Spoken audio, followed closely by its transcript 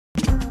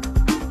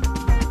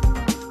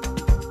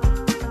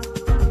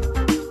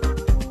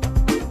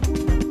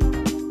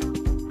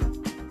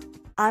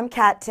I'm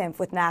Timpf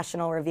with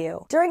National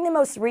Review. During the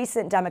most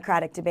recent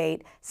Democratic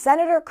debate,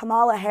 Senator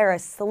Kamala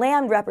Harris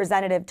slammed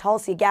Representative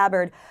Tulsi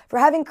Gabbard for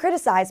having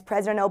criticized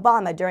President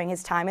Obama during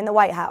his time in the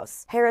White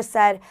House. Harris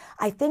said,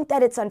 "I think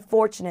that it's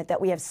unfortunate that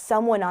we have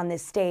someone on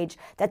this stage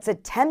that's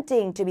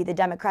attempting to be the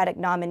Democratic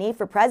nominee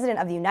for President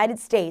of the United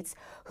States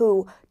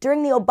who,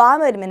 during the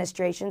Obama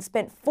administration,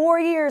 spent 4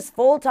 years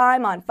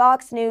full-time on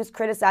Fox News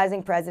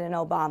criticizing President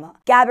Obama."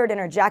 Gabbard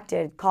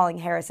interjected, calling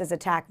Harris's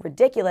attack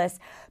ridiculous,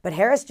 but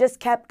Harris just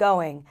kept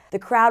going. The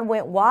crowd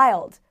went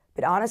wild,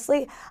 but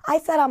honestly, I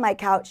sat on my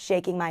couch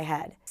shaking my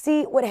head.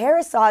 See, what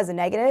Harris saw as a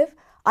negative,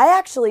 I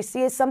actually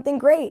see as something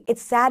great.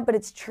 It's sad, but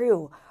it's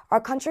true.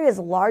 Our country has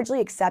largely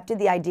accepted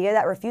the idea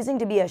that refusing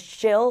to be a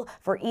shill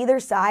for either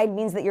side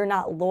means that you're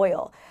not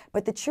loyal.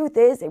 But the truth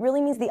is, it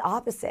really means the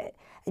opposite.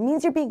 It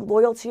means you're being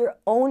loyal to your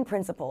own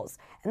principles,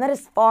 and that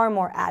is far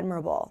more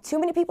admirable. Too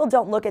many people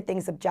don't look at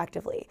things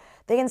objectively.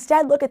 They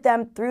instead look at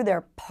them through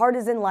their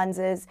partisan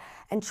lenses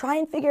and try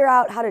and figure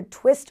out how to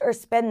twist or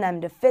spin them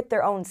to fit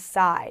their own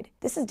side.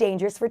 This is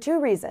dangerous for two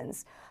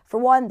reasons. For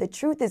one, the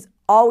truth is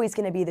always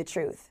going to be the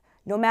truth,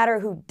 no matter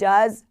who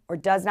does or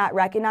does not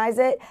recognize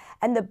it.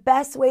 And the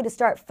best way to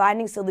start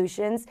finding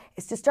solutions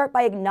is to start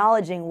by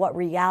acknowledging what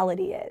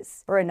reality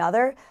is. For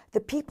another, the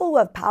people who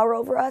have power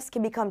over us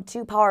can become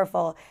too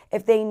powerful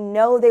if they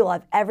know they will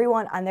have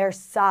everyone on their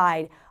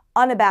side,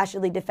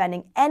 unabashedly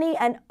defending any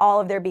and all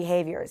of their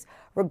behaviors,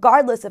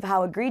 regardless of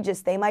how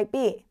egregious they might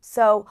be.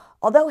 So,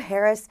 although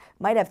Harris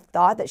might have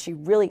thought that she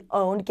really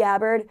owned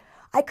Gabbard,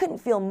 I couldn't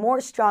feel more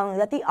strongly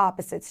that the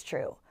opposite's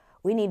true.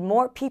 We need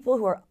more people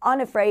who are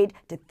unafraid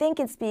to think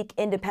and speak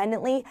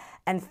independently,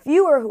 and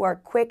fewer who are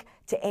quick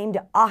to aim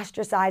to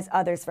ostracize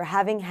others for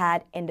having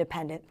had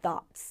independent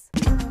thoughts.